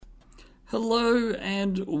Hello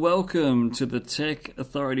and welcome to the Tech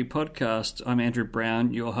Authority Podcast. I'm Andrew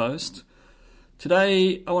Brown, your host.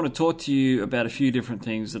 Today I want to talk to you about a few different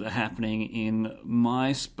things that are happening in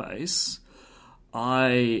my space.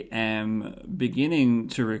 I am beginning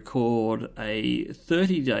to record a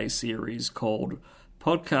 30-day series called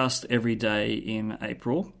Podcast Every Day in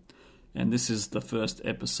April, and this is the first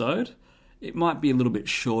episode. It might be a little bit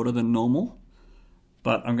shorter than normal,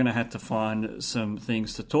 but I'm going to have to find some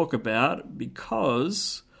things to talk about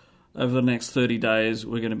because over the next 30 days,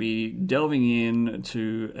 we're going to be delving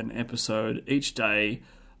into an episode each day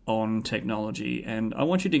on technology. And I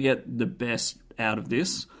want you to get the best out of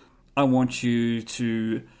this. I want you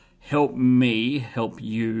to help me help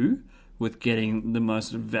you with getting the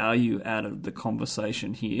most value out of the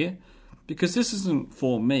conversation here. Because this isn't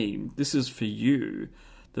for me, this is for you,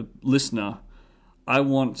 the listener. I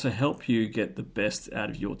want to help you get the best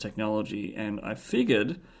out of your technology, and I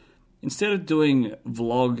figured instead of doing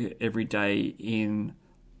vlog every day in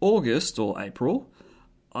August or April,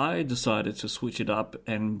 I decided to switch it up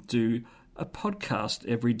and do a podcast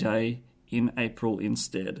every day in April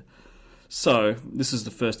instead. So this is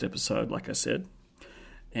the first episode, like I said,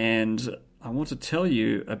 and I want to tell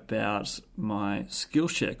you about my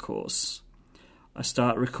Skillshare course. I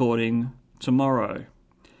start recording tomorrow.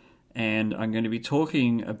 And I'm going to be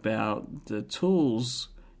talking about the tools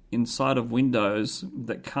inside of Windows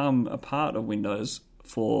that come a part of Windows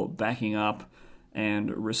for backing up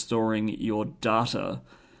and restoring your data.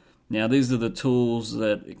 Now, these are the tools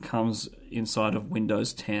that comes inside of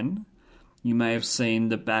Windows 10. You may have seen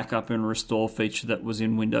the backup and restore feature that was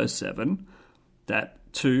in Windows 7.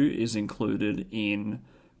 That too is included in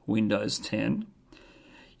Windows 10.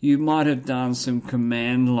 You might have done some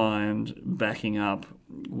command line backing up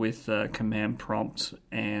with command prompt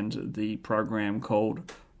and the program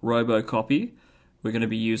called Robocopy. We're going to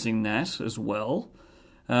be using that as well.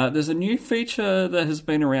 There's a new feature that has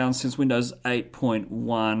been around since Windows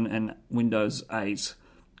 8.1 and Windows 8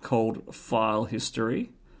 called File History.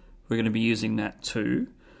 We're going to be using that too.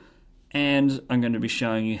 And I'm going to be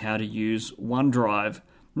showing you how to use OneDrive,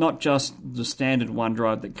 not just the standard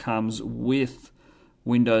OneDrive that comes with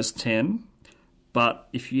Windows 10, but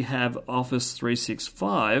if you have Office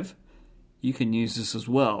 365, you can use this as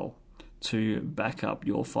well to back up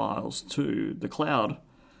your files to the cloud.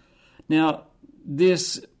 Now,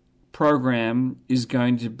 this program is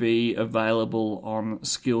going to be available on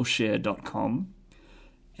Skillshare.com,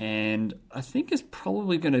 and I think it's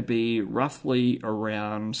probably going to be roughly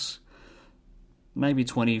around maybe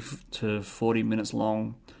 20 to 40 minutes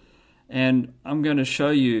long, and I'm going to show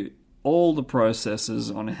you all the processes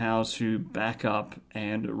on how to back up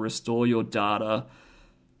and restore your data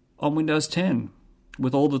on Windows 10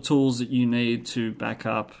 with all the tools that you need to back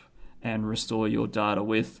up and restore your data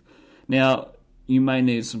with. Now, you may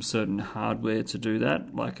need some certain hardware to do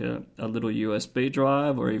that, like a little USB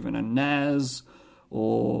drive or even a NAS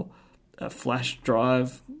or a flash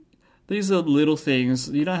drive. These are little things.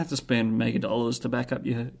 You don't have to spend mega dollars to back up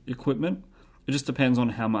your equipment. It just depends on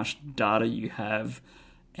how much data you have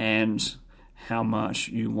and how much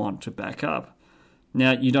you want to back up.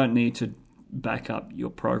 Now, you don't need to back up your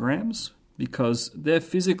programs because they're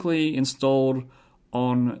physically installed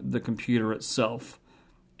on the computer itself,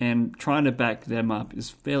 and trying to back them up is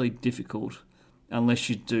fairly difficult unless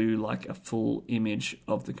you do like a full image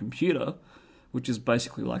of the computer, which is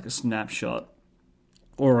basically like a snapshot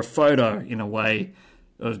or a photo in a way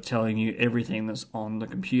of telling you everything that's on the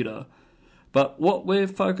computer. But what we're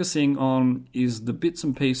focusing on is the bits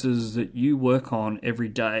and pieces that you work on every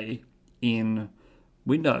day in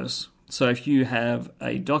Windows. So if you have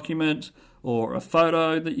a document or a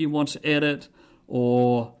photo that you want to edit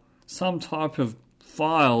or some type of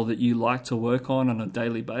file that you like to work on a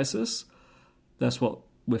daily basis, that's what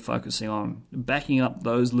we're focusing on. Backing up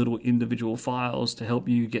those little individual files to help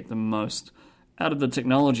you get the most out of the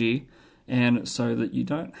technology and so that you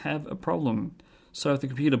don't have a problem. So if the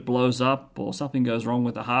computer blows up or something goes wrong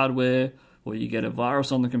with the hardware or you get a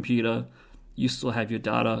virus on the computer, you still have your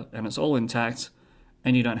data and it's all intact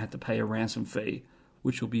and you don't have to pay a ransom fee,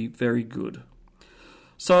 which will be very good.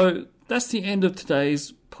 So that's the end of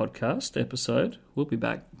today's podcast episode. We'll be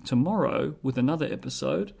back tomorrow with another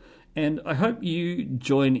episode, and I hope you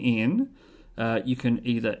join in. You can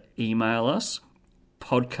either email us,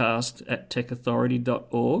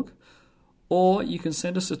 podcast@techauthority.org, or you can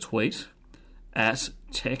send us a tweet at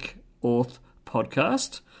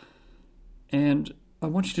TechAuthPodcast, and I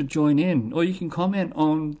want you to join in, or you can comment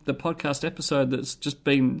on the podcast episode that's just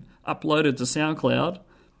been uploaded to SoundCloud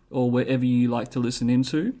or wherever you like to listen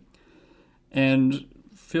into. And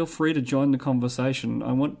feel free to join the conversation.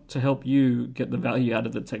 I want to help you get the value out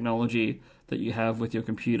of the technology that you have with your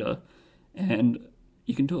computer, and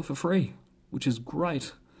you can do it for free, which is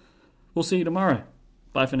great. We'll see you tomorrow.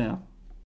 Bye for now.